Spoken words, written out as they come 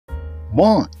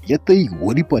म यतै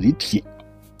वरिपरि थिएँ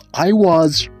I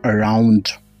was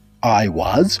around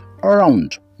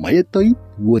म यतै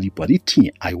वरिपरि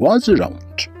थिएँ I was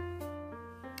around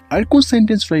अर्को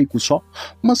सेन्टेन्स रहेको छ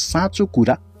म साँचो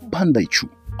कुरा भन्दैछु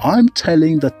I am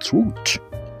telling the truth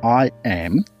I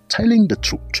am telling the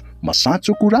truth म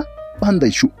साँचो कुरा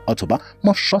भन्दैछु अथवा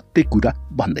म सत्य कुरा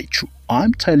भन्दैछु I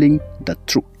am telling the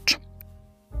truth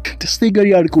त्यस्तै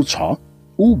गरी अर्को छ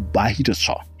ऊ बाहिर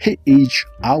छ He is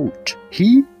out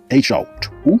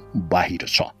ऊ बाहिर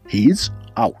छ He is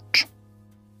out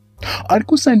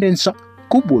अर्को सेन्टेन्स छ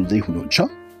को बोल्दै हुनुहुन्छ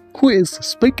Who is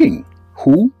speaking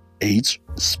Who is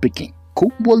speaking को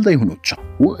बोल्दै हुनुहुन्छ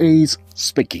Who is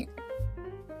speaking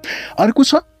अर्को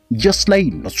छ यसलाई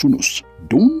नछुनुस्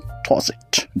Don't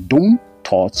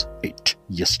touch it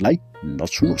यसलाई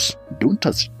नछुनुस् Don't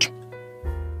touch it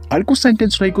अर्को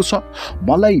सेन्टेन्स रहेको छ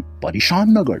मलाई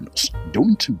परेशान नगर्नुस्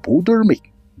Don't bother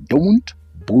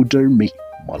me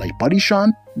मलाई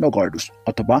परेशान नगर्नुस्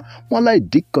अथवा मलाई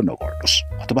दिक्क नगर्नुस्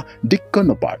अथवा दिक्क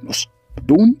नपार्नुस्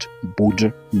Don't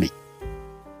bother me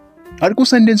अर्को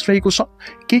सेन्टेन्स रहेको छ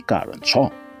के कारण छ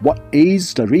What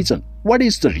is the reason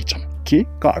के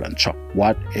कारण छ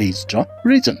What is the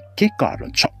reason के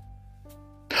कारण छ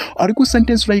अर्को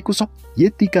सेन्टेन्स रहेको छ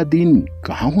यतिका दिन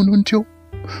कहाँ हुनुहुन्थ्यो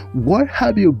Where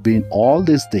have you been all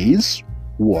these days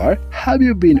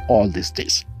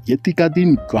यतिका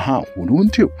दिन कहाँ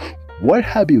हुनुहुन्थ्यो Where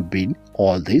have you been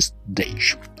all these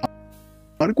days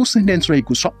अर्को सेन्टेन्स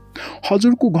रहेको छ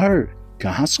हजुरको घर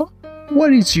कहाँ छ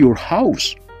Where is your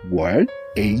house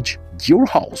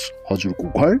हजुरको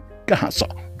घर कहाँ छ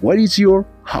Where is your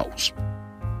house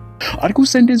अर्को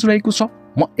सेन्टेन्स रहेको छ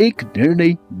म एक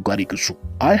निर्णय गरेको छु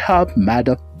I have made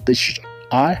a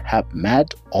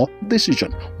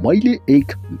decision मैले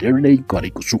एक निर्णय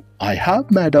गरेको छु I have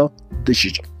made a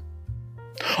decision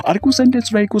अर्को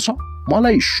सेन्टेन्स रहेको छ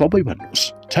मलाई सबै भन्नुस्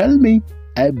Tell me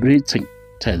everything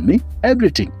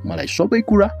मलाई सबै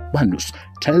कुरा भन्नुस्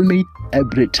Tell me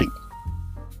everything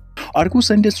अर्को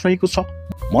सेन्टेन्स रहेको छ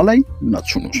मलाई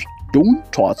नछुनुस् Don't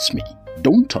touch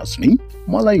me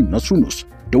मलाई नछुनुस्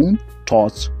Don't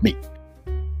touch me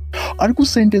अर्को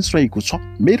सेन्टेन्स रहेको छ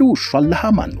मेरो सल्लाह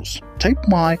मान्नुस् Take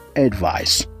my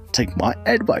advice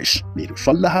मेरो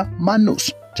सल्लाह मान्नुस्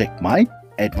Take my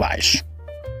advice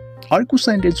अर्को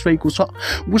सेन्टेन्स रहेको छ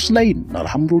उसलाई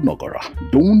नराम्रो नगर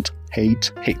Don't hate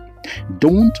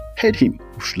him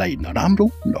उसलाई नराम्रो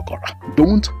नगर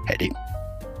Don't hate him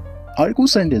अर्को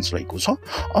सेन्टेन्स रहेको छ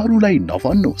अरूलाई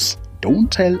नभन्नुस् Don't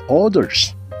tell others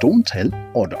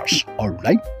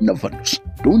अरूलाई नभन्नुस्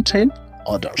Don't tell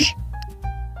others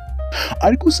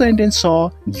अर्को सेन्टेन्स छ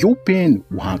यो पेन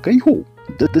उहाँकै हो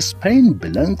This pen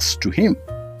belongs to him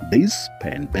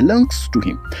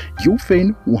यो पेन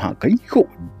उहाँकै हो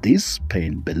This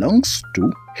pen belongs to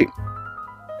him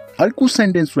अर्को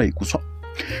सेन्टेन्स रहेको छ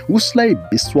उसलाई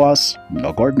विश्वास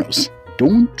नगर्नुस्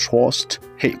Don't trust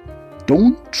him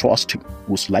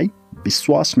उसलाई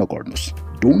विश्वास नगर्नुस्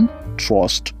Don't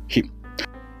trust him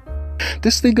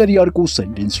त्यस्तै गरी अर्को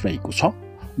सेन्टेन्स रहेको छ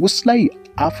उसलाई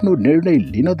आफ्नो निर्णय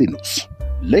लिन दिनुस्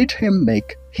Let him make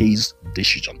his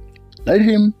decision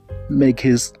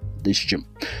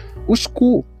उसको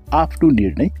आफ्नो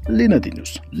निर्णय लिन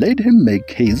दिनुस् Let him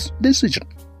make his decision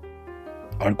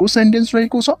अर्को सेन्टेन्स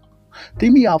रहेको छ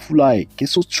तिमी आफूलाई के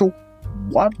सोच्छौ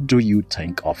What do you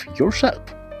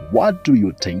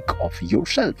think of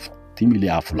yourself तिमीले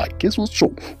आफूलाई के सोच्छौ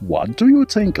What do you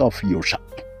think of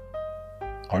yourself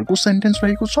अर्को सेन्टेन्स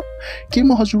रहेको छ के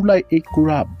म हजुरलाई एक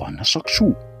कुरा भन्न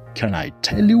सक्छु Can I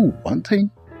tell you one thing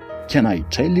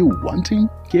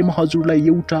के म हजुरलाई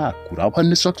एउटा कुरा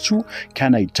भन्न सक्छु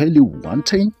Can I tell you one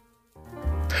thing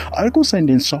अर्को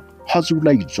सेन्टेन्स छ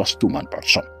हजुरलाई जस्तो मन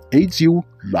पर्छ As you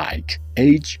like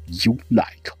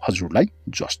हजुरलाई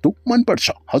जस्तो मन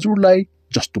पर्छ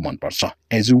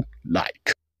As you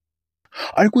like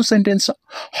अर्को सेन्टेन्स छ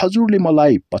हजुरले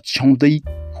मलाई पछ्याउँदै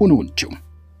हुनुहुन्थ्यो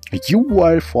You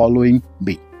were following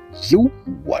me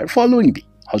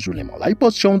हजुरले मलाई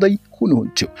पछ्याउँदै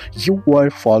हुनुहुन्थ्यो You were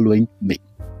following me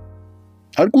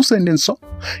अर्को सेन्टेन्स छ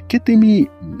के तिमी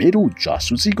मेरो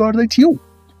जासुसी गर्दै थियौ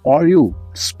Are you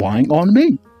spying on me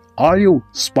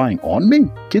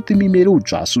के तिमी मेरो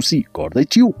जासुसी गर्दै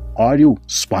थियौ Are you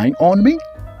spying on me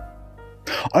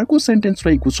अर्को सेन्टेन्स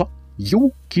रहेको छ यो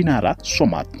किनारा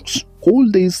समात्नुस्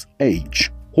Hold this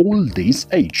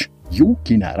edge यो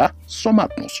किनारा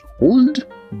समात्नुस् Hold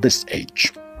this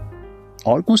edge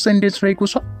अर्को सेन्टेन्स रहेको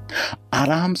छ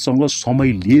आरामसँग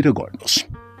समय लिएर गर्नुस्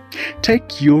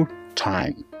Take your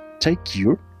time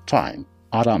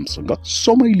आरामसँग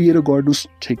समय लिएर गर्नुस्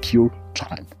Take your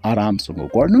time आरामसँग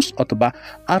गर्नुस् अथवा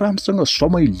आरामसँग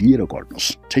समय लिएर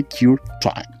गर्नुस् Take your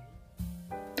time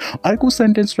अर्को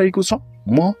सेन्टेन्स रहेको छ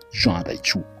म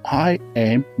जाँदैछु I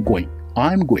am going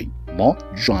I'm going म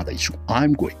जाँदैछु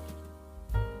I'm going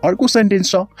अर्को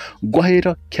सेन्टेन्स छ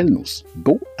गएर खेल्नुस्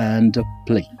go and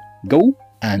play go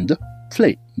and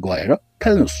play गएर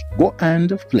खेल्नुस् go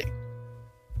and play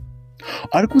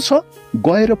अर्को छ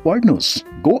गएर पढ्नुस्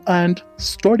go and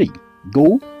study go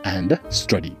and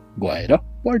study गएर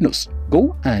पढ्नुस् go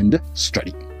and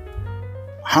study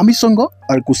हामीसँग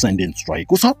अर्को सेन्टेन्स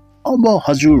रहेको छ अब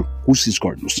हजुर कोसिस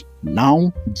गर्नुस्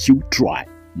now you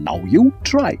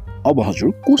try अब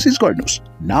हजुर कोसिस गर्नुस्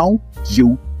now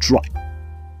you try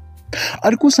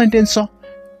अर्को सेन्टेन्स छ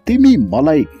तिमी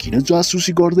मलाई किन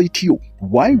जासुसी गर्दै थियौ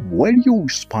why were you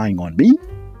spying on me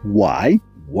why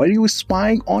were you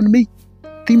spying on me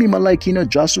तिमी मलाई किन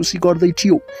जासुसी गर्दै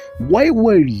थियौ why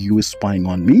were you spying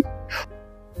on me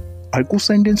अर्को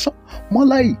सेन्टेन्स छ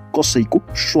मलाई कसैको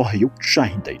सहयोग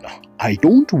चाहिँदैन I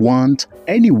don't want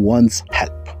anyone's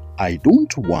help I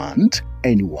don't want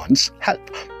anyone's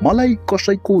help मलाई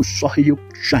कसैको सहयोग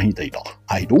चाहिँदैन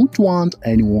I don't want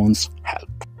anyone's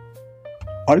help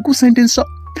अर्को सेन्टेन्स छ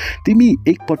तिमी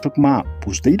एक पटकमा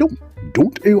बुझ्दैनौ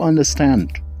Don't you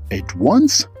understand at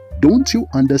once Don't you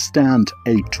understand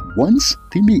at once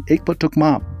तिमी एक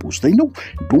पटकमा बुझ्दैनौ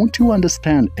Don't you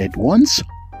understand at once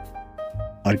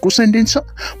अर्को सेन्टेन्स छ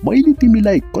मैले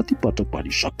तिमीलाई कति पटक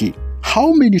भनिसके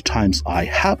How many times I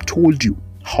have told you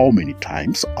How many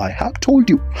times I have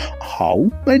told you How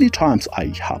many times I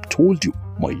have told you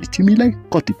मैले तिमीलाई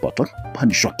कति पटक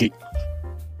भनिसके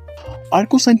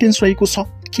अर्को सेन्टेन्स रहेको छ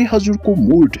के हजुरको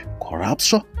मुड खराब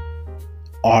छ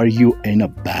Are you in a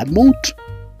bad mood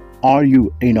Are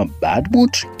you in a bad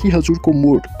mood के हजुरको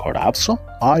मुड खराब छ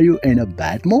Are you in a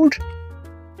bad mood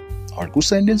अर्को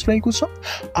सेन्टेन्स रहेको छ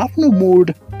आफ्नो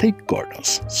मुड ठिक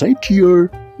गर्नुस् Set your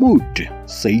mood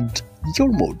Set your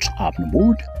mood आफ्नो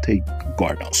मुड ठिक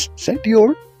गर्नुस् Set your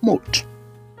mood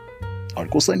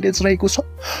अर्को सेन्टेन्स रहेको छ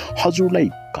हजुरलाई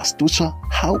कस्तो छ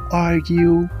How are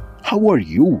you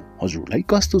हजुरलाई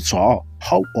कस्तो छ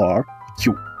How are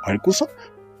you अर्को छ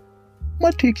म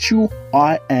ठिक छु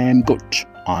I am good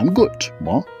I'm good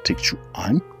म ठिक छु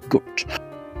I'm good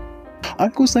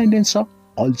अर्को सेन्टेन्स छ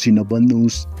अल्छी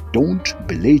नबन्नुस् Don't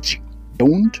be lazy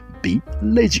Don't be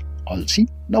lazy अल्छी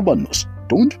नबन्नुस्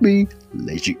Don't be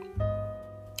lazy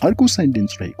अर्को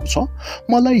सेन्टेन्स रहेको छ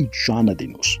मलाई जान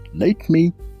दिनुस् Let me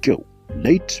go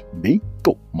Let me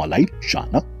go मलाई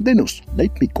जान दिनुस्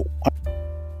Let me go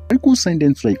अर्को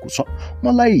सेन्टेन्स रहेको छ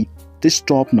मलाई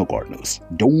disturb नगर्नुस्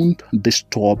Don't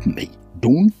disturb me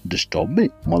Don't disturb me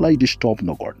मलाई डिस्टर्ब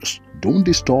नगर्नुस् Don't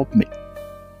disturb me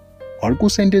अर्को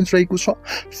सेन्टेन्स रहेको छ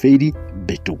फेरि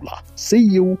भेटौँला See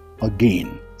you again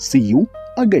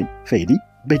फेरि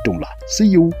भेटौँला See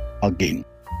you again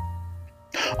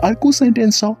अर्को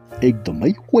सेन्टेन्स छ एकदमै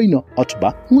होइन अथवा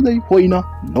हुँदै होइन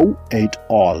No at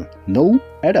all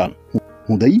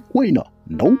हुँदै होइन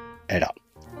No at all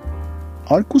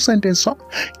अर्को सेन्टेन्स छ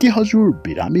के हजुर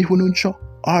बिरामी हुनुहुन्छ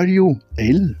Are you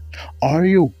ill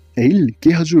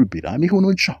के हजुर बिरामी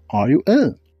हुनुहुन्छ Are you ill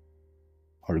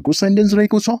अर्को सेन्टेन्स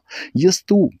रहेको छ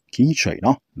यस्तो केही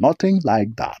छैन Nothing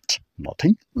like that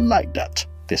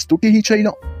त्यस्तो केही छैन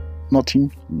Nothing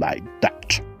like that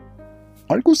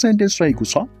अर्को सेन्टेन्स रहेको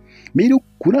छ मेरो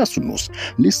कुरा सुन्नुस्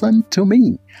Listen to me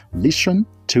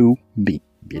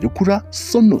मेरो कुरा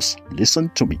सुन्नुस् Listen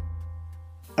to me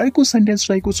अर्को सेन्टेन्स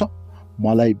रहेको छ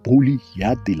मलाई भोलि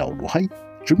याद दिलाउनु है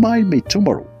Remind me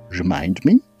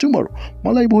tomorrow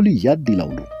मलाई भोलि याद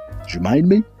दिलाउनु Remind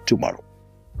me tomorrow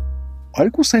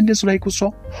अर्को सेन्टेन्स रहेको छ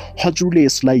हजुरले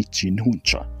यसलाई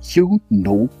चिन्नुहुन्छ You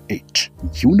know it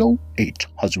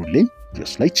हजुरले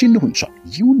यसलाई चिन्नुहुन्छ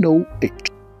You know it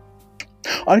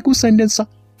अर्को सेन्टेन्स छ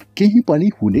केही पनि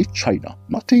हुने छैन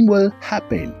Nothing will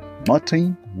happen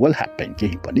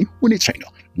केही पनि हुने छैन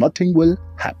Nothing will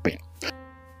happen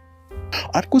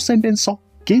अर्को सेन्टेन्स छ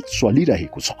के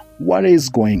चलिरहेको छ What is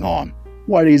going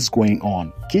on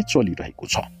के चलिरहेको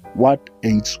छ What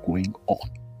is going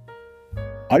on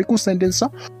अर्को सेन्टेन्स छ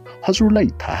हजुरलाई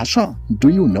थाहा छ Do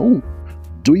you know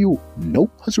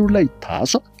हजुरलाई थाहा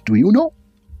छ Do you know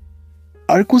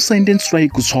अर्को सेन्टेन्स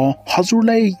रहेको छ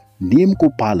हजुरलाई नियमको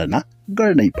पालना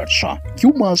गर्नै पर्छ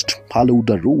You must follow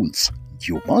the rules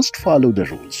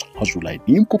हजुरलाई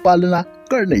नियमको पालना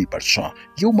गर्नै पर्छ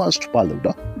You must follow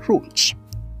the rules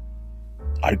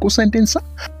अर्को सेन्टेन्स छ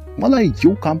मलाई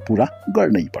यो काम पूरा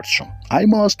गर्नै पर्छ I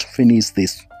must finish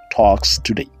this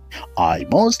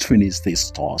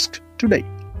task today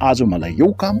आज मलाई यो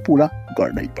काम पूरा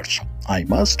गर्नै पर्छ I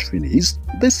must finish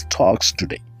this task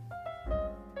today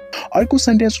अर्को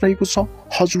सेन्टेन्स रहेको छ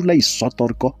हजुरलाई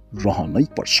सतर्क रहनै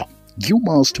पर्छ You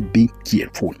must be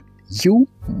careful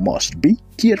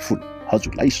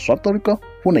हजुरलाई सतर्क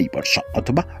हुनै पर्छ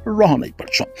अथवा रहनै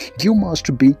पर्छ You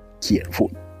must be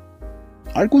careful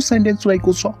अर्को सेन्टेन्स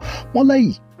रहेको छ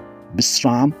मलाई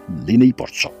विश्राम लिनै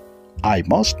पर्छ I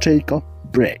must take a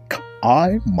break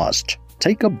I must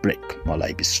take a break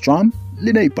मलाई विश्राम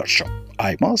लिनै पर्छ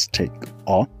I must take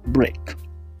a break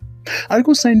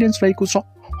अर्को सेन्टेन्स रहेको छ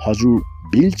हजुर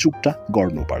बिल चुक्ता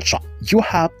गर्नुपर्छ You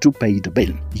have to pay the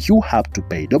bill You have to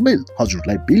pay the bill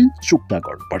हजुरलाई बिल चुक्ता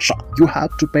गर्नुपर्छ You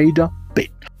have to pay the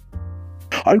bill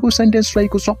अर्को सेन्टेन्स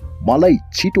रहेको छ मलाई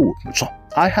छिटो उठ्नु छ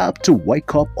I have to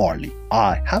wake up early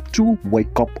I have to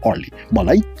wake up early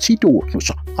मलाई छिटो उठ्नु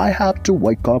छ I have to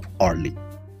wake up early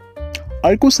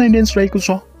अर्को सेन्टेन्स रहेको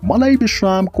छ मलाई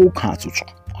विश्रामको खाँचो छ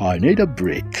I need a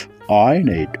break I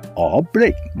need a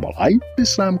break मलाई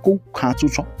विश्रामको खाँचो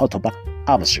छ अथवा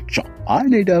आवश्यक छ I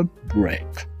need a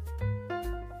break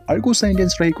अर्को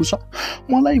सेन्टेन्स रहेको छ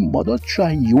मलाई मद्दत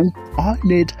चाहियो I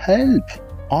need help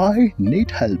I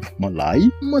need help मलाई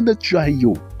मद्दत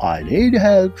चाहियो I need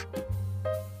help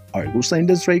अर्को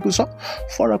सेन्टेन्स रहेको छ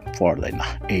फरक पर्दैन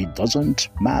It doesn't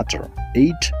matter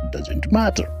It doesn't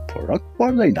matter फरक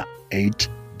पर्दैन It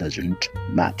doesn't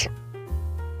matter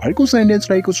अर्को सेन्टेन्स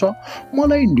रहेको छ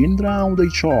मलाई निन्द्रा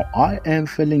आउँदैछ I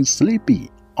am feeling sleepy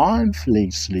I am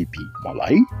feeling sleepy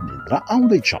मलाई निन्द्रा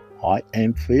आउँदैछ I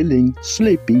am feeling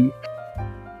sleepy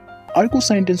अर्को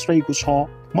सेन्टेन्स रहेको छ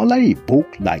मलाई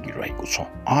भोक लागिरहेको छ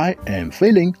I am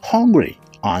feeling hungry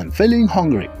I am feeling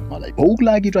hungry मलाई भोक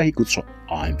लागिरहेको छ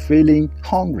I am feeling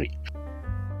hungry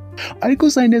अर्को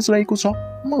सेन्टेन्स रहेको छ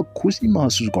म खुसी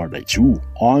महसुस गर्दैछु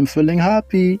I am feeling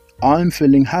happy I am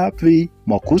feeling happy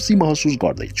म खुसी महसुस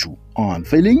गर्दैछु I am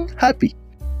feeling happy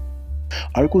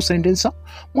अर्को सेन्टेन्स छ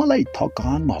मलाई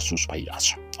थकान महसुस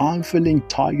भइरहेछ I am feeling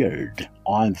tired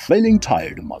I am feeling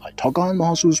tired मलाई थकान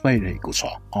महसुस भइरहेको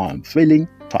छ I am feeling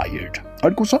tired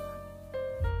अर्को छ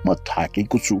म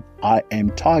थाकेको छु I am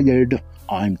tired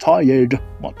I am tired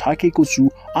म थाकेको छु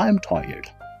I am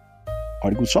tired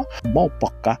अर्को छ म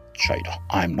पक्का छैन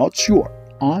I am not sure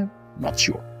I am not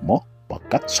sure म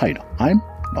पक्का छैन I am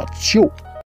not sure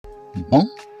म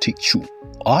ठिक छु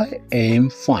I am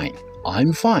fine I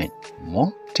am fine म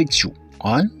ठिक छु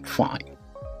I am fine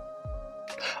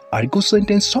अर्को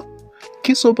सेन्टेन्स छ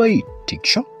के सबै ठिक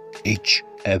छ Is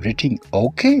everything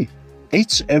okay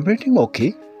Is everything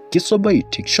okay के सबै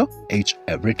ठिक छ Is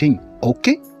everything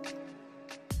okay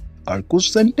अर्को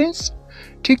सेन्टेन्स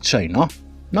ठिक छैन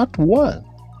Not well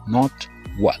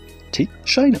ठिक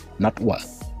छैन Not well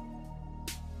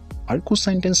अर्को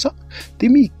सेन्टेन्स छ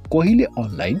तिमी कहिले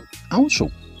अनलाइन आउँछौ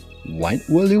When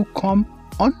will you come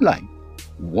online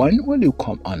When will you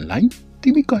come online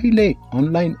तिमी कहिले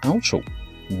अनलाइन आउँछौ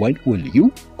When will you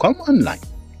come online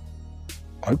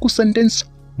अर्को सेन्टेन्स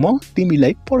म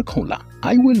तिमीलाई पर्खौला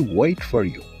I will wait for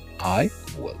you I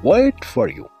will wait for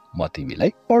you म तिमीलाई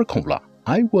पर्खौला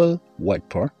I will wait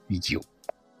for you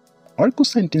अर्को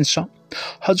sentence छ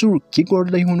हजुर के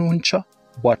गर्दै हुनुहुन्छ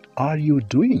What are you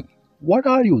doing What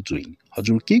are you doing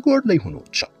हजुर के गर्दै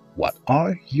हुनुहुन्छ What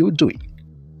are you doing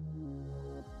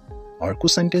अर्को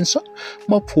सेन्टेन्स छ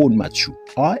म फोनमा छु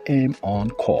I am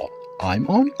on call I'm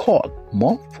on call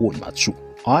म फोनमा छु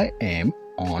I am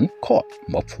on call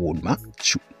म फोनमा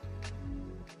छु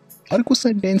अर्को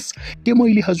सेन्टेन्स के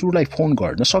मैले हजुरलाई फोन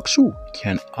गर्न सक्छु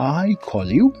Can I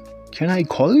call you Can I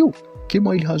call you के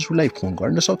मैले हजुरलाई फोन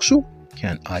गर्न सक्छु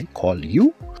Can I call you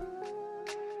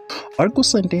अर्को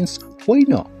सेन्टेन्स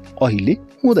होइन अहिले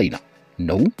हुँदैन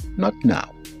No not now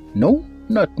No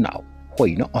not now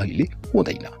होइन अहिले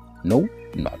हुँदैन No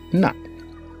not now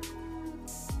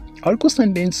अर्को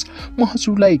सेन्टेन्स म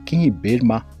हजुरलाई केही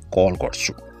बेरमा कल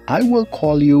गर्छु I will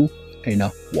call you in a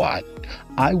while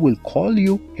I will call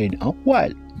you in a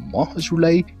while म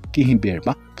हजुरलाई केही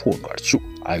बेरमा फोन गर्छु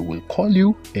I will call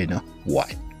you in a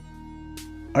while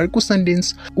अर्को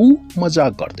सेन्टेन्स ऊ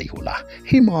मजाक गर्दै होला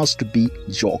He must be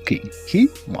joking He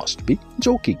must be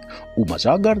joking ऊ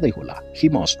मजाक गर्दै होला He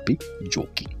must be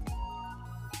joking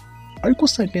अर्को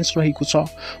सेन्टेन्स रहेको छ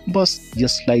बस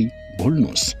यसलाई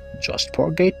भुल्नुस् Just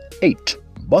forget it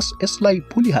बस यसलाई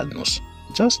भुलिहाल्नुस्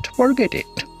Just forget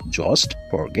it Just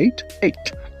forget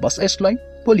it बस यसलाई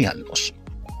भुलिहाल्नुस्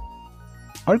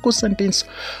अर्को सेन्टेन्स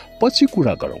पछि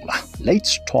कुरा गरौँला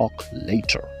Let's talk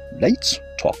later Let's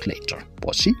talk later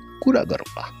पछि कुरा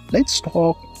गरौँला Let's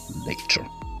talk later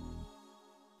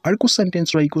अर्को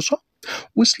सेन्टेन्स रहेको छ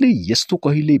उसले यस्तो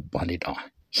कहिले भनेन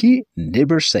He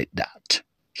never said that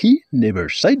He never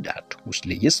said that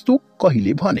उसले यस्तो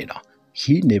कहिले भनेन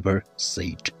He never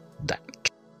said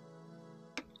that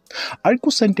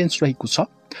अर्को सेन्टेन्स रहेको छ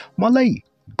मलाई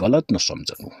गलत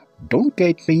नसम्झनु Don't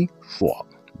get me wrong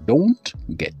Don't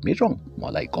get me wrong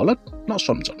मलाई गलत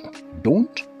नसम्झनु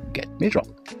Don't get me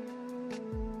wrong.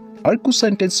 अर्को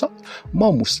सेन्टेन्स छ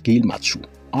म मुस्किलमा छु.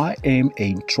 I am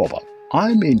in trouble.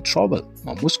 I'm in trouble.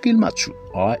 म मुस्किलमा छु.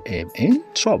 I am in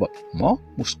trouble. म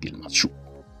मुस्किलमा छु.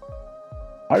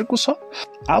 अर्को छ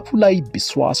आफूलाई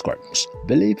विश्वास गर्नुस्.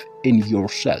 Believe in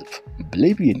yourself.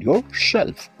 Believe in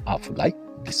yourself. आफूलाई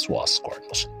विश्वास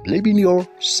गर्नुस्. Believe in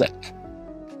yourself.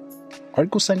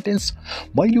 अर्को सेन्टेन्स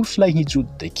मैले उसलाई हिजो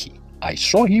देखेँ. I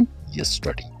saw him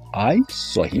yesterday. I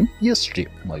saw him yesterday.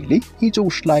 मैले हिजो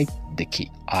उसलाई देखेँ.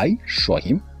 I saw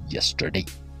him yesterday.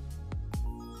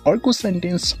 अर्को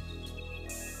सेन्टेन्स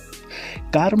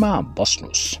कारमा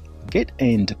बस्नुस्. Get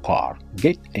in the car.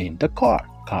 Get in the car.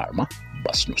 कारमा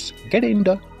बस्नुस्. Get in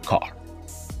the car.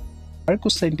 अर्को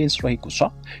सेन्टेन्स रहेको छ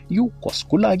यो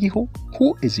कसको लागि हो?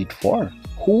 Who is it for?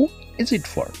 Who is it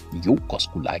for? यो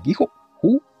कसको लागि हो?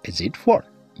 Who is it for?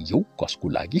 यो कसको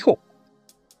लागि हो?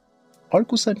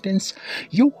 अर्को सेन्टेन्स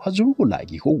यो हजुरको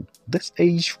लागि हो. This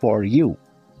is for you.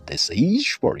 This is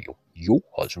for you. यो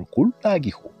हजुरको लागि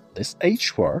हो. This is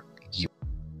for you.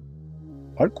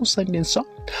 अर्को सेन्टेन्स छ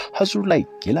हजुरलाई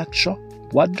के लाग्छ?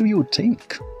 What do you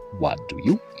think? What do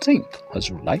you think?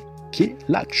 हजुरलाई के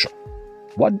लाग्छ?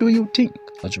 What do you think?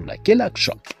 हजुरलाई के लाग्छ?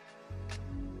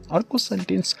 अर्को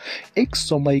सेन्टेन्स एक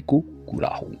समयको कुरा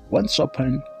हो. Once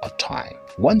upon a time.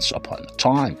 Once upon a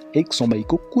time. एक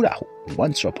समयको कुरा हो.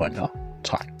 Once upon a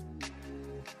time.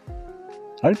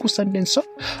 अर्को सेन्टेन्स छ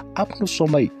आफ्नो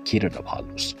समय खेर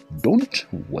नफाल्नुस्. Don't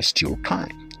waste your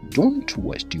time. Don't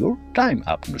waste your time.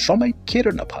 आफ्नो समय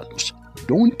खेर नफाल्नुस्.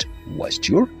 Don't waste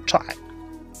your time.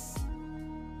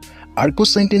 अर्को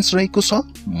सेन्टेन्स रहेको छ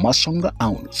मसँग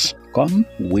आउनुस्. Come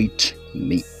with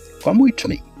me. Come with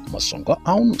me. मसँग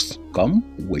आउनुस्. Come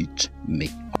with me.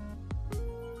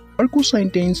 अर्को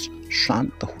सेन्टेन्स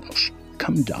शान्त हुनुस्.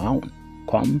 Come down.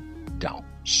 Come down.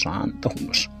 शान्त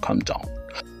हुनुस्. Come down.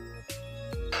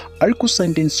 अर्को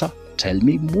सेन्टेन्स छ Tell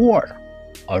me more.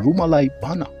 अरु मलाई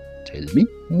भन. Tell me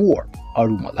more.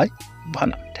 अरु मलाई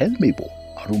भन. Tell me more.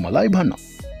 अरु मलाई भन.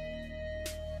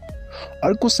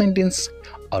 अर्को सेन्टेन्स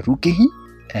अरु केही.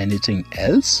 Anything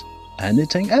else?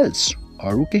 Anything else?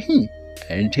 अरु केही.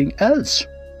 Anything else?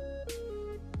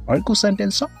 अर्को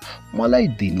सेन्टेन्स छ मलाई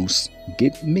दिनुस्.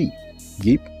 Give me.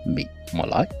 Give me.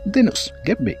 मलाई दिनुस्.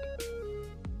 Give me.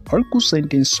 अर्को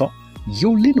सेन्टेन्स छ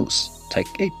यो लिनुस्.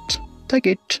 Take it. Take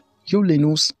it. यो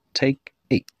लिनुस्. Take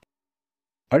it.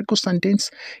 अर्को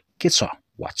सेन्टेन्स के छ?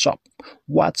 What's up?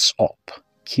 What's up?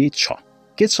 के छ?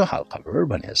 के छ हालखबर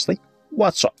भने जस्तै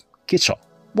What's up? के छ?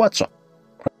 What's up?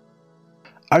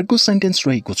 अर्को सेन्टेन्स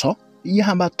रहेको छ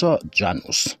यहाँबाट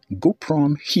जानुस्. Go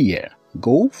from here.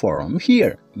 Go from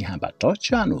here. यहाँबाट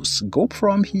जानुस्. Go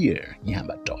from here.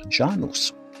 यहाँबाट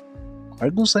जानुस्.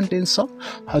 अर्को सेन्टेन्स छ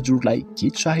हजुरलाई के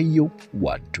चाहियो?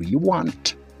 What do you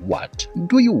want? What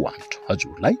do you want?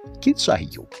 हजुरलाई के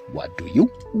चाहियो? What do you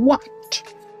want?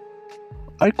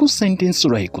 अर्को सेन्टेन्स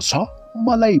रहेको छ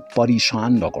मलाई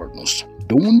परेशान नगर्नुस्.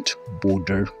 Don't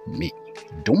bother me.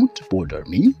 Don't bother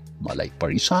me. मलाई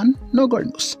परेशान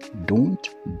नगर्नुस्. Don't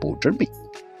bother me.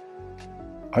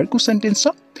 अर्को सेन्टेन्स छ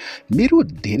मेरो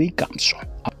धेरै काम छ.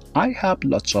 I have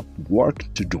lots of work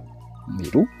to do.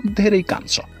 मेरो धेरै काम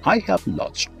छ. I have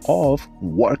lots of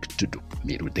work to do.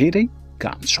 मेरो धेरै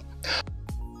काम छ.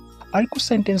 अर्को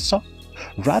सेन्टेन्स छ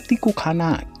रातिको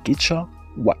खाना के छ?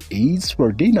 What is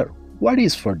for dinner? What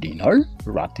is for dinner?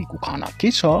 रातिको खाना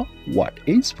के छ? What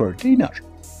is for dinner?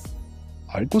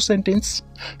 अर्को सेन्टेन्स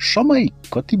समय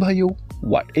कति भयो?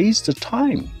 What is the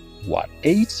time? What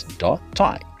is the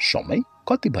time? समय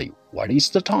कति भयो? What is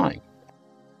the time?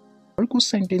 अर्को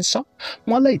सेन्टेन्स छ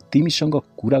मलाई तिमीसँग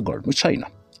कुरा गर्नु छैन.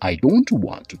 I don't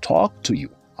want to talk to you.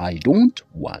 I don't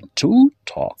want to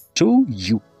talk to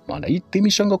you. मलाई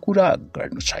तिमीसँग कुरा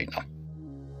गर्नु छैन.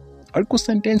 अर्को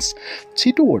सेन्टेन्स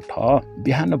छिटो उठ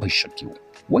बिहान भइसक्यो.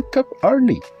 Wake up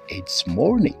early. It's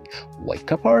morning.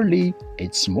 Wake up early.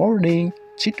 It's morning.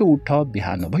 छिटो उठ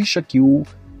बिहान भइसक्यो.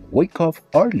 Wake up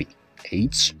early.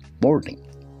 It's morning.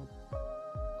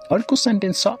 अर्को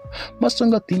सेन्टेन्स छ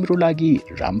मसँग तिम्रो लागि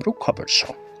राम्रो खबर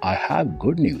छ. I have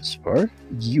good news for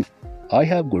you. I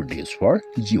have good news for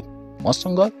you.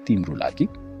 मसँग तिम्रो लागि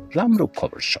राम्रो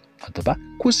खबर छ अथवा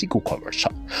खुसीको खबर छ.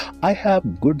 I have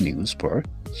good news for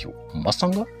you.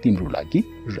 मसँग तिम्रो लागि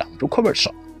राम्रो खबर छ.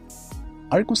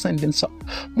 अर्को सेन्टेन्स छ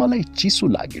मलाई चिसो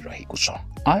लागिरहेको छ.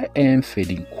 I am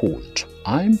feeling cold.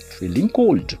 I am feeling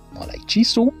cold. मलाई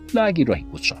चिसो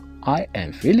लागिरहेको छ. I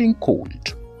am feeling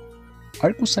cold.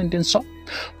 अर्को सेन्टेन्स छ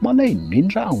मलाई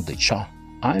निन्द्रा आउँदैछ.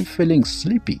 I am feeling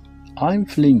sleepy. I am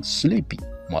feeling sleepy.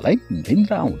 मलाई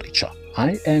निन्द्रा आउँदैछ.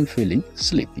 I am feeling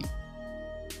sleepy.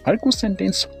 अर्को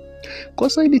सेन्टेन्स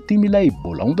कसैले तिमीलाई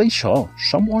बोलाउँदैछ.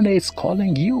 Someone is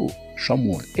calling you.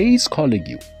 Someone is calling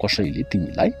you. कसैले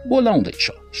तिमीलाई बोलाउँदैछ.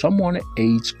 Someone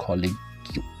is calling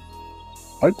you.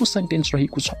 अर्को सेन्टेन्स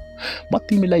रहेको छ म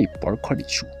तिमीलाई पर्खने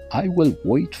छु. I will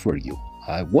wait for you.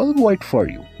 I will wait for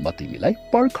you. म तिमीलाई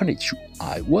पर्खने छु.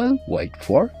 I will wait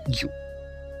for you.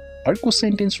 अर्को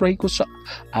सेन्टेन्स रहेको छ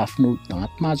आफ्नो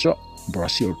दाँत माझ.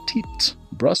 Brush your teeth.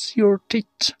 Brush your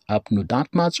teeth. आफ्नो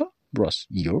दाँत माझ. Brush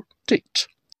your teeth.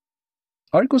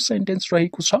 अर्को सेन्टेन्स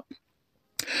रहेको छ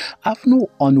आफ्नो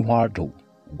अनुहार धो.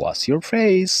 Wash your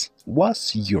face.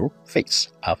 Wash your face.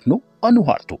 आफ्नो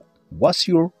अनुहार धो. Wash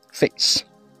your face.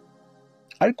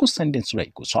 अर्को सेन्टेन्स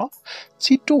रहेको छ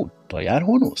छिटो तयार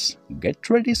हुनुहोस्. Get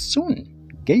ready soon.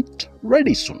 Get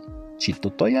ready soon. छिटो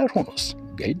तयार हुनुहोस्.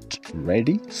 Get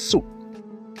ready soon.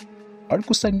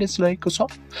 अर्को सेन्टेन्स रहेको छ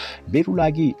मेरो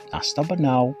लागि नास्ता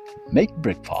बनाऊ. Make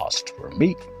breakfast for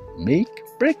me. Make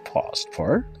breakfast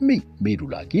for me. मेरो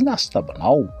लागि नास्ता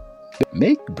बनाऊ.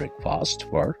 Make breakfast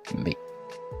for me.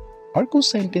 अर्को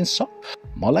सेन्टेन्स छ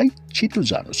मलाई छिटो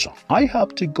जानु छ. I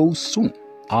have to go soon.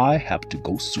 I have to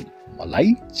go soon.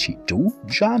 मलाई छिटो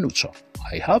जानु छ.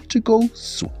 I have to go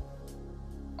soon.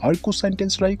 अर्को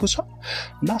सेन्टेन्स रहेको छ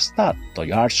नास्ता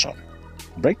तयार छ.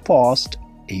 Breakfast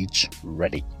is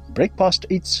ready. Breakfast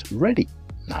is ready.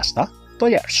 नास्ता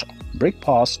तयार छ.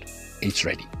 Breakfast is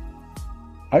ready.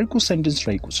 अर्को सेन्टेन्स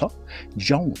रहेको छ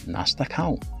जाउँ नास्ता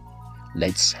खाऊ.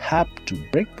 Let's have to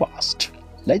breakfast.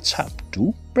 Let's have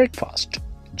to breakfast.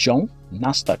 जाउँ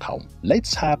नास्ता खाऊ.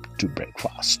 Let's have to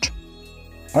breakfast.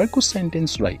 अर्को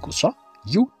सेन्टेन्स रहेको छ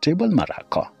यो टेबलमा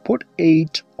राख. Put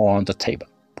it on the table.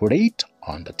 Put it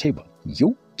on the table.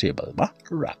 यो टेबलमा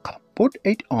राख. Put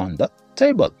it on the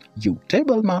table. यो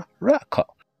टेबलमा राख.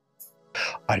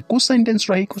 अर्को सेन्टेन्स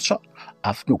रहेको छ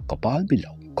आफ्नो कपाल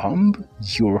मिलाऊ. Comb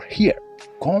your hair.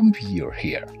 Comb your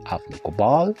hair. आफ्नो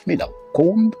कपाल मिलाऊ.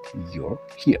 Comb your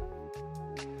hair.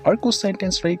 अर्को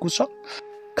सेन्टेन्स रहेको छ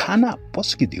खाना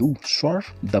पस्किदेऊ. Serve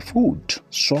the food.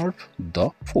 Serve the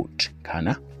food.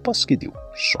 खाना पस्किदेऊ.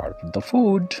 Serve the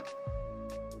food.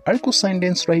 अर्को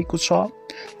सेन्टेन्स रहेको छ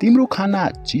तिम्रो खाना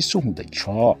चिसो हुँदैछ.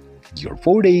 Your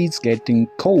food is getting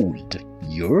cold.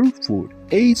 Your food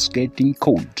is getting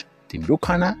cold. तिम्रो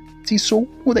खाना चिसो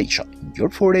हुँदैछ. Your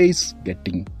food is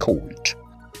getting cold.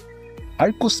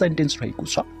 अर्को सेन्टेन्स रहेको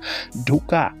छ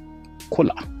ढोका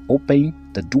खोला. Open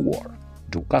the door.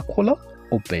 ढोका खोला.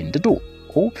 Open the door.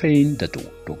 Open the door.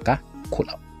 ढोका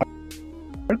खोला.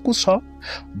 अर्को छ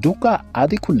ढोका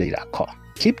आधी खुल्लै राख.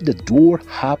 Keep the door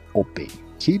half open.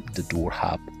 Keep the door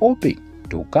half open.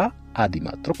 ढोका आधी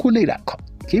मात्र खुल्लै राख.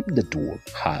 Keep the door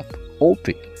half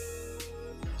open.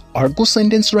 अर्को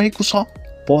सेन्टेन्स रहेको छ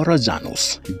पर जानुस्.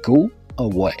 Go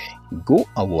away. Go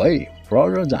away.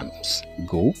 पर जानुस्.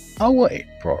 Go away.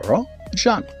 पर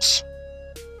जानुस्.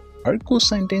 अर्को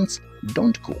sentence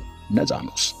don't go.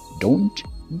 नजानुस्. Don't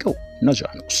go.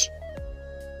 नजानुस्.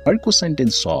 अर्को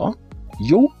सेन्टेन्स छ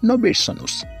यो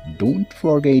नबिर्सनुस्. Don't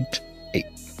forget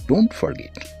it. Don't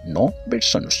forget.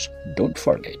 नबिर्सनुस्. Don't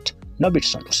forget.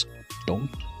 नबिर्सनुस्.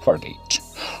 Don't forget.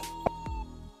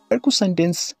 अर्को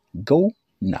सेन्टेन्स go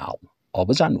now.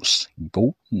 अब जानुस्.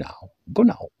 Go now. Go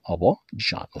now. अब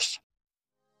जानुस्.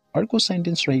 अर्को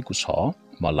सेन्टेन्स रहेको छ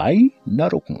मलाई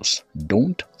नरोक्नुस्.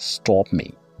 Don't stop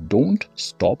me. Don't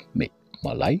stop me.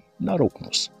 मलाई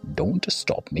नरोक्नुस्. Don't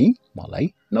stop me.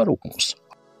 मलाई नरोक्नुस्.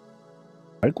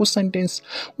 अर्को सेन्टेन्स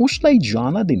उसलाई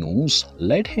जान दिनुस्.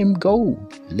 Let him go.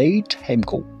 Let him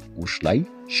go. उसलाई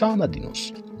जान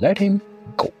दिनुस्. Let him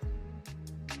go.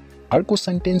 अर्को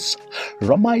सेन्टेन्स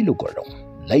रमाइलो गरौँ.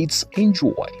 Let's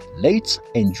enjoy. Let's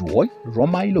enjoy.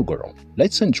 रमाइलो गरौँ.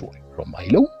 Let's enjoy.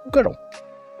 रमाइलो गरौँ.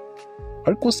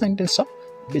 अर्को सेन्टेन्स छ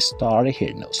बिस्तारै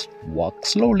हिँड्नुहोस्. Walk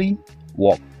slowly.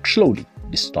 Walk slowly.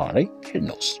 बिस्तारै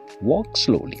हिँड्नुहोस्. Walk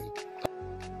slowly.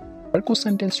 अर्को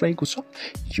सेन्टेन्स रहेको छ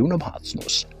यो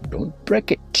नभाच्नुहोस्. Don't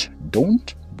break it.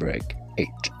 Don't break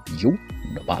it. यो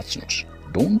नभाच्नुहोस्.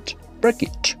 Don't break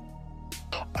it.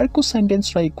 अर्को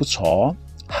सेन्टेन्स रहेको छ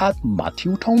हात माथि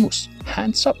उठाउनुहोस्.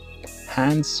 Hands up.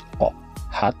 Hands up.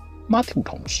 हात माथि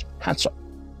उठाउनुहोस्. Hands up.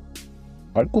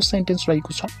 अर्को सेन्टेन्स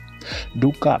रहेको छ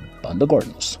ढोका बन्द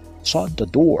गर्नुहोस्. Shut the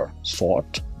door.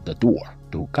 Shut the door.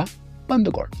 ढोका बन्द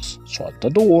गर्नुहोस्. Shut the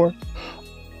door.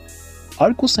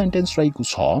 अर्को सेन्टेन्स रहेको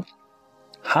छ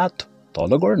हात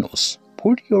तल गर्नुहोस्.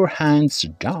 Put your hands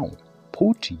down.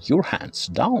 Put your hands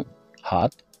down.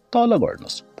 हात तल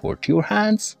गर्नुहोस्. Put your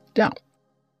hands down.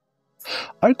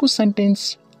 अर्को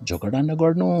सेन्टेन्स झगडा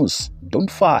नगर्नुहोस्.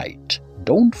 Don't fight.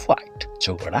 Don't fight.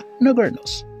 झगडा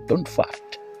नगर्नुहोस्. Don't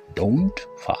fight. Don't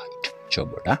fight.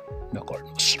 झगडा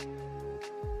नगर्नुहोस्.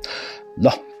 ल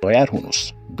तयार हुनुहोस्.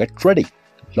 Get ready.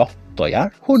 ल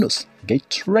तयार हुनुहोस्.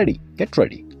 Get ready. Get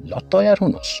ready. ल तयार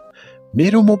हुनुहोस्.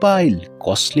 मेरो मोबाइल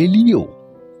कसले लियो?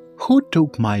 Who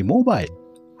took my mobile?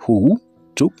 Who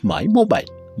took my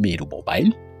mobile? मेरो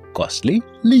मोबाइल कसले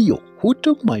लियो? Who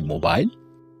took my mobile?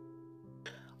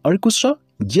 अर्को छ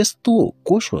यस्तो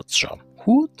को सोच्छ?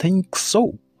 Who thinks so?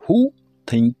 Who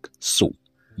thinks so?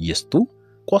 यस्तो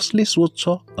कसले सोच्छ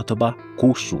अथवा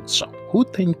को सोच्छ? Who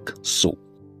thinks so?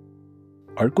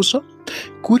 अर्को छ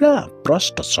कुरा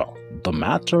प्रष्ट छ. The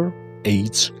matter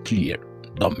is clear.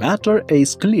 The matter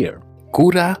is clear.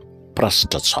 कुरा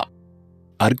प्रष्ट छ.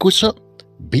 अर्को छ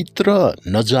भित्र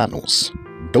नजानुस्.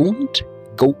 Don't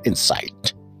go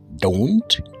inside.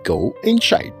 Don't go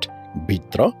inside.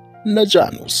 भित्र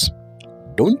नजानुस्.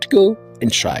 Don't go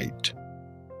inside.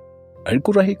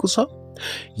 अर्को रहेको छ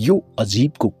यो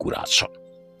अजीबको कुरा छ.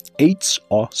 It's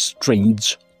a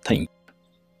strange thing.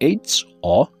 It's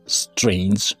a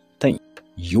strange thing.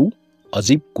 यो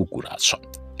अजीबको कुरा छ.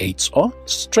 It's a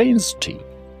strange thing.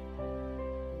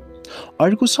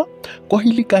 अर्को छ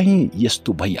कहिलेकाहीँ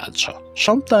यस्तो भइहाल्छ.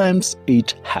 Sometimes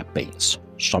it happens.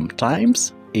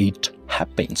 Sometimes it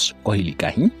happens.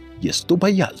 कहिलेकाहीँ यस्तो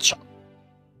भइहाल्छ.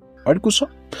 अर्को छ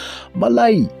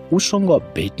मलाई उसँग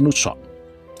भेट्नु छ.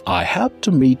 I have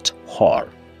to meet her.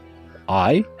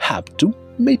 I have to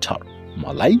meet her.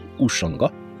 मलाई उसँग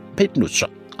भेट्नु छ.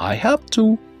 I have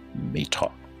to meet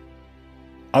her.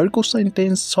 अर्को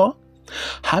सेन्टेन्स छ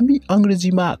हामी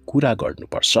अंग्रेजीमा कुरा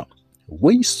गर्नुपर्छ.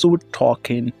 We should talk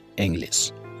in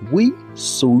English. We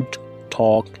should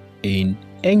talk in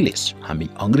English. हामी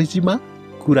अंग्रेजीमा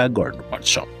कुरा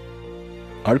गर्नुपर्छ.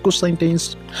 अर्को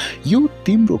सेन्टेन्स यो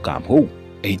तिम्रो काम हो.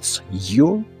 It's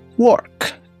your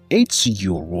work. It's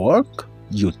your work.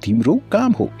 यो तिम्रो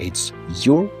काम हो. It's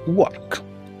your work.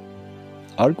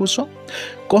 अर्को छ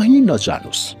कहीं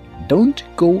नजानुस्. Don't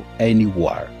go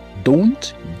anywhere.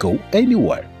 Don't go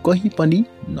anywhere. कहीं पनि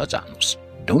नजानुस्.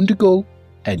 Don't go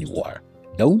anywhere.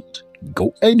 Don't go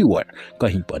anywhere.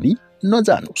 कहीं पनि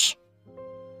नजानुस्.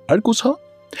 अर्को छ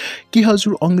के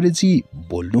हजुर अंग्रेजी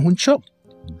बोल्नुहुन्छ?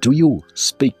 Do you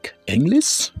speak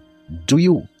English? Do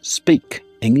you speak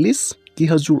English? के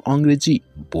हजुर अंग्रेजी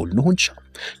बोल्नुहुन्छ?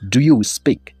 Do you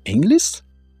speak English?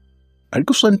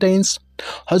 अर्को सेन्टेन्स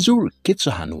हजुर के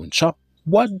चाहनुहुन्छ?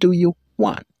 What do you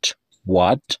want?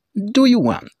 What do you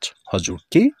want? हजुर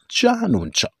के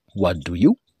चाहनुहुन्छ? What do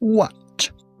you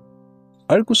want?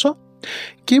 अर्को छ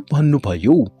के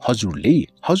भन्नुभयो हजुरले?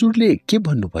 हजुरले के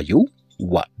भन्नुभयो?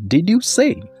 What did you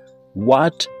say?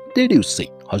 What did you say?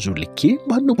 हजुरले के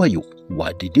भन्नुभयो?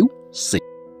 What did you say?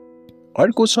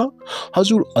 अर्को छ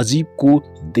हजुर अजीबको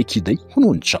देखिदै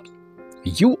हुनुहुन्छ.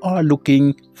 You are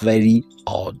looking very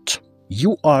odd.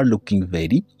 You are looking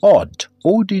very odd.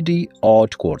 ODD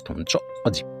odd को अर्थ हुन्छ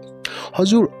अजीब.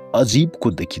 हजुर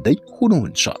अजीबको देखिदै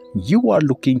हुनुहुन्छ. You are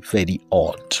looking very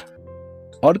odd.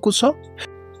 अर्को छ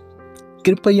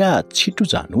कृपया छिटो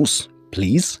जानुस्.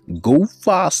 Please go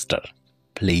faster.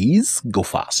 Please go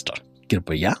faster.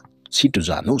 कृपया छिटो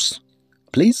जानुस्.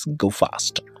 Please go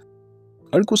faster.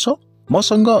 अर्को छ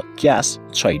मसँग क्याश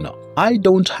छैन. I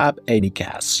don't have any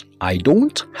cash. I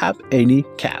don't have any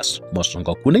cash.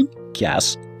 मसँग कुनै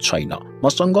क्याश छैन.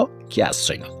 मसँग क्याश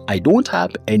छैन. I don't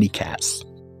have any cash.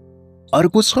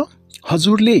 अर्को छ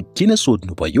हजुरले किन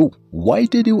सोध्नुभयो? Why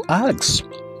did you ask?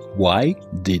 Why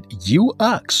did you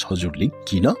ask? हजुरले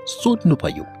किन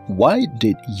सोध्नुभयो? Why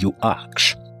did you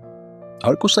ask?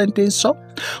 अर्को सेन्टेन्स छ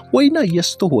होइन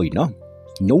यस्तो होइन.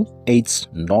 No, it's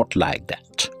not like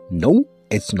that. No,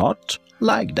 it's not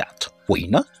like that.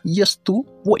 होइन यस्तो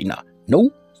होइन. No,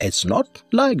 it's not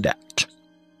like that.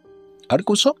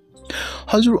 अर्को छ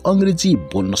हजुर अंग्रेजी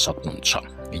बोल्न सक्नुहुन्छ.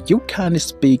 You can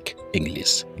speak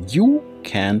English. You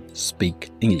can speak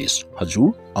English.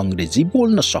 हजुर अंग्रेजी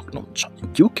बोल्न सक्नुहुन्छ.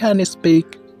 You can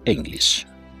speak English.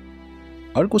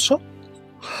 अर्को छ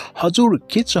हजुर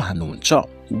के चाहनुहुन्छ?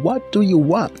 What do you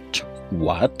want?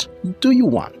 What do you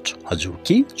want? हजुर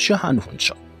के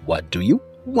चाहनुहुन्छ? What do you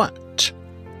want?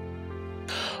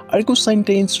 अर्को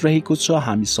सेन्टेन्स रहेको छ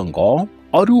हामीसँग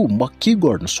अरु म के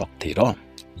गर्न सक्थे र?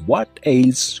 What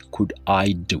else could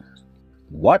I do?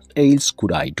 What else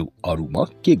could I do? अरु म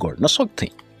के गर्न सक्थे?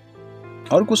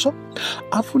 अर्को छ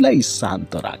आफुलाई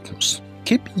शान्त राख्नुस्.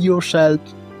 Keep yourself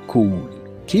cool.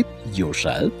 Keep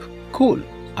yourself cool.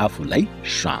 आफुलाई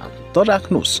शान्त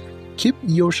राख्नुस्. Keep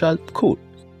yourself cool.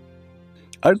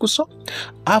 अर्को छ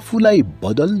आफुलाई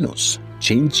बदल्नुस्.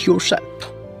 Change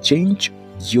yourself. Change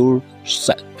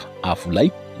yourself.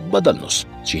 आफुलाई बदल्नुस्.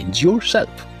 Change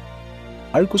yourself.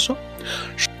 अर्को छ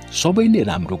सबैले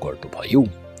राम्रो गर्नुभयो.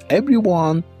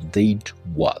 Everyone did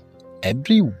well.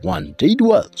 Everyone did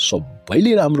well.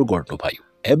 सबैले राम्रो गर्नुभयो.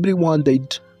 Everyone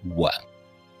did well.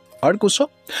 अर्को छ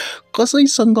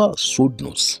कसैसँग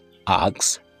सोध्नुस्.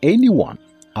 Ask anyone.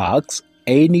 Ask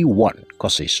anyone.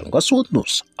 कसैसँग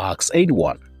सोध्नुस्. Ask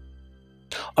anyone.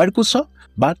 अर्को छ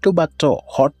बाटोबाट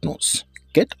हट्नुस्.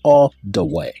 Get off the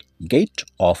way. Get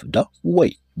off the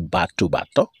way.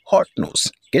 बाटोबाट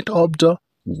हट्नुस्. Get off the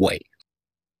way.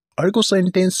 अर्को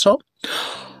सेन्टेन्स छ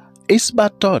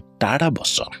यसबाट टाढा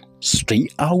बस. Stay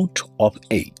out of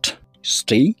it.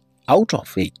 Stay out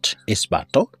of it.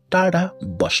 यसबाट टाढा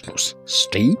बस्नुस्.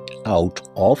 Stay out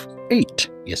of it.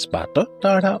 यसबाट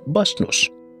टाढा बस्नुस्.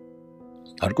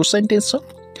 अर्को सेन्टेन्स छ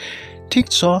ठिक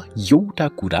छ एउटा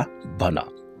कुरा भन.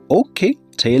 Okay,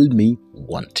 tell me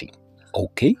one thing.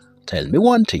 Okay, tell me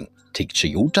one thing. ठिक छ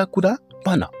एउटा कुरा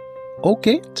भन.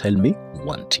 Okay, tell me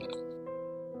one thing.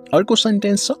 अर्को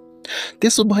सेन्टेन्स छ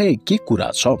त्यसो भए के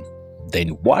कुरा छ. Then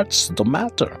what's the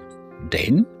matter?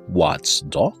 Then what's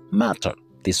the matter?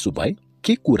 त्यसो भए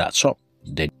के कुरा छ.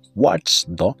 Then what's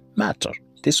the matter?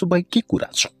 त्यसो भए के कुरा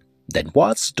छ. Then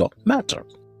what's the matter?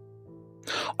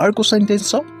 अर्को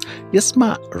सेन्टेन्स छ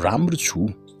यसमा राम्रो छु.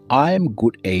 I am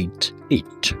good at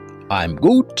it. I am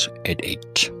good at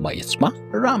it. म यसमा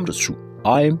राम्रो छु.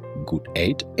 I am good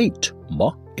at it.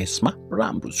 म यसमा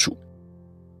राम्रो छु.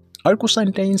 अर्को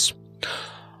सेन्टेन्स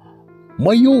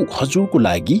म यो हजुरको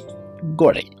लागि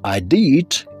गरे. I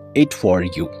did it for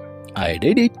you. I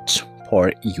did it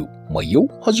for you. म यो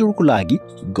हजुरको लागि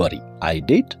गरे. I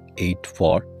did it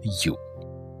for you.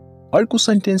 अर्को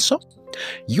सेन्टेन्स छ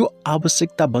यो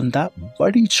आवश्यकता भन्दा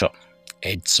बढी छ.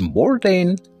 It's more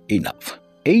than enough.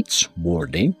 It's more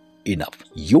than enough.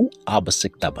 यो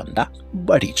आवश्यकता भन्दा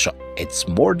बढी छ. It's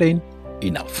more than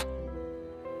enough.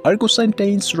 अर्को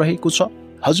सेन्टेन्स रहेको छ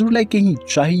हजुरलाई केही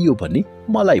चाहियो भने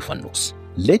मलाई भन्नुस्.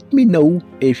 Let me know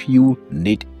if you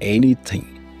need anything.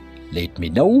 Let me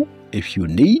know if you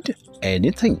need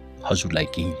anything. हजुरलाई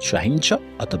केही चाहिन्छ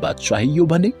अथवा चाहियो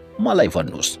भने मलाई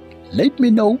भन्नुस्. Let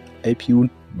me know if you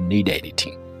need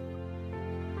anything.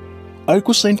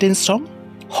 अर्को सेन्टेन्स छ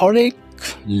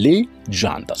हरेकले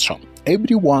जान्दछ.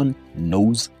 Everyone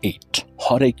knows it.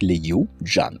 हरेकले यो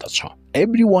जान्दछ.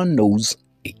 Everyone knows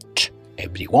it.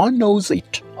 Everyone knows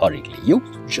it. हरेकले यो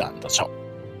जान्दछ.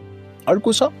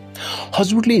 अर्को छ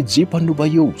हजुरले जे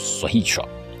भन्नुभयो सही छ.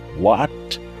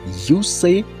 What you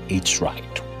say it's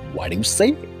right. What you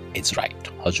say it's right.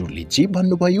 हजुरले जे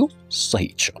भन्नुभयो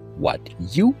सही छ. What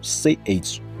you say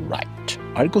it's right.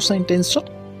 अर्को सेन्टेन्स छ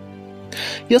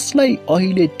यसलाई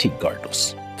अहिले ठिक गर्नुस्.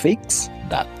 Fix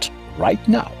that right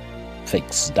now.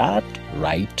 Fix that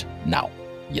right now.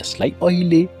 यसलाई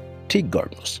अहिले ठिक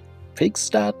गर्नुस्. Fix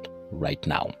that right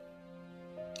now.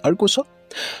 अर्को छ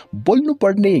बोल्नु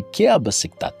पर्ने के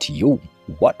आवश्यकता थियो.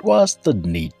 What was the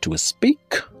need to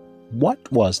speak?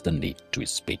 What was the need to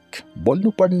speak?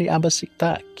 बोल्नु पर्ने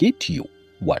आवश्यकता के थियो.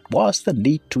 What was the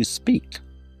need to speak?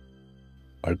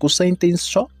 अर्को सेन्टेन्स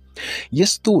छ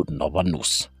यस्तो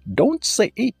नभन्नुस्. Don't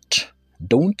say it.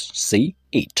 Don't say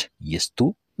it.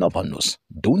 यस्तो नभन्नुस्.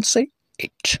 Don't say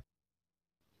it.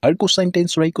 अर्को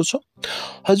सेन्टेन्स रहेको छ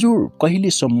हजुर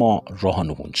कहिलेसम्म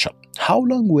रहनुहुन्छ. How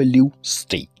long will you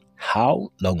stay? How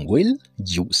long will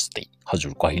you stay?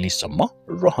 हजुर कहिलेसम्म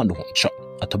रहनुहुन्छ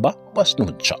अथवा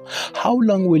बस्नुहुन्छ. How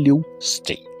long will you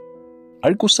stay?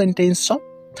 अर्को सेन्टेन्स छ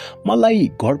मलाई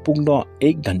घर पुग्न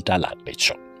 1 घण्टा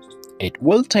लाग्नेछ. It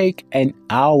will take an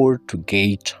hour to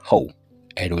get home.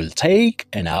 It will take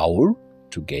an hour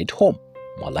to get home.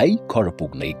 मलाई घर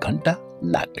पुग्न 1 घण्टा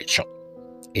लाग्नेछ.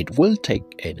 It will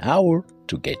take an hour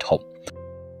to get home.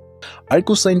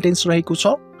 अर्को सेन्टेन्स रहेको छ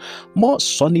म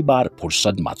शनिबार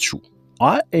फुर्सदमा छु.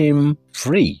 I am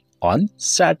free on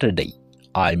Saturday.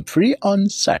 I am free on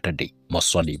Saturday. म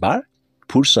शनिबार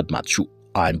फुर्सदमा छु.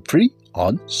 I am free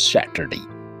on Saturday.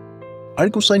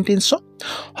 अर्को सेन्टेन्स छ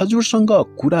हजुरसँग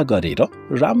कुरा गरेर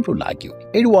राम्रो लाग्यो.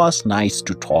 It was nice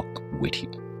to talk with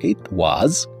you. It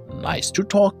was nice to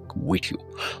talk with you.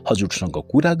 हजुरसँग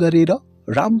कुरा गरेर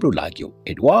राम्रो लाग्यो.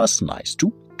 It was nice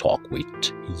to talk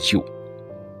with you.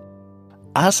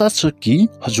 आशा छ कि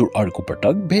हजुर अर्को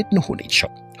पटक भेट्नु हुनेछ.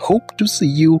 Hope to see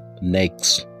you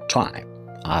next time.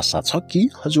 आशा छ कि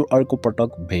हजुर अर्को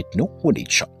पटक भेट्नु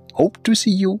हुनेछ. Hope to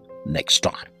see you next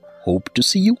time. Hope to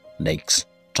see you next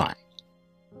time.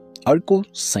 अर्को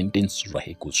सेन्टेन्स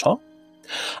रहेको छ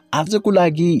आजको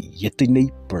लागि यति नै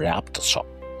पर्याप्त छ.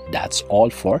 That's all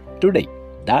for today.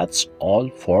 That's all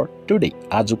for today.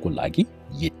 आजको लागि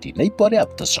यति नै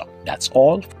पर्याप्त छ. That's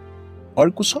all.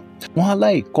 अर्को छ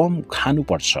उहाँलाई कम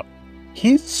खानुपर्छ.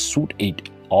 He should eat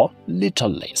a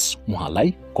little less.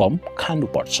 उहाँलाई कम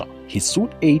खानुपर्छ. He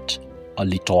should eat a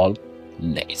little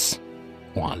less.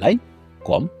 उहाँलाई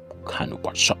कम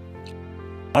खानुपर्छ.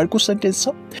 अर्को सेन्टेन्स छ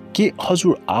के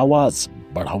हजुर आवाज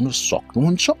बढाउन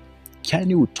सक्नुहुन्छ. Can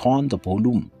you turn the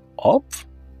volume up?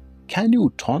 Can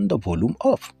you turn the volume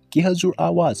off? के हजुर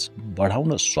आवाज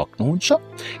बढाउन सक्नुहुन्छ?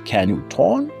 Can you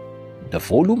turn the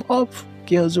volume off?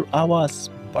 के हजुर आवाज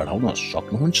बढाउन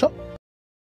सक्नुहुन्छ?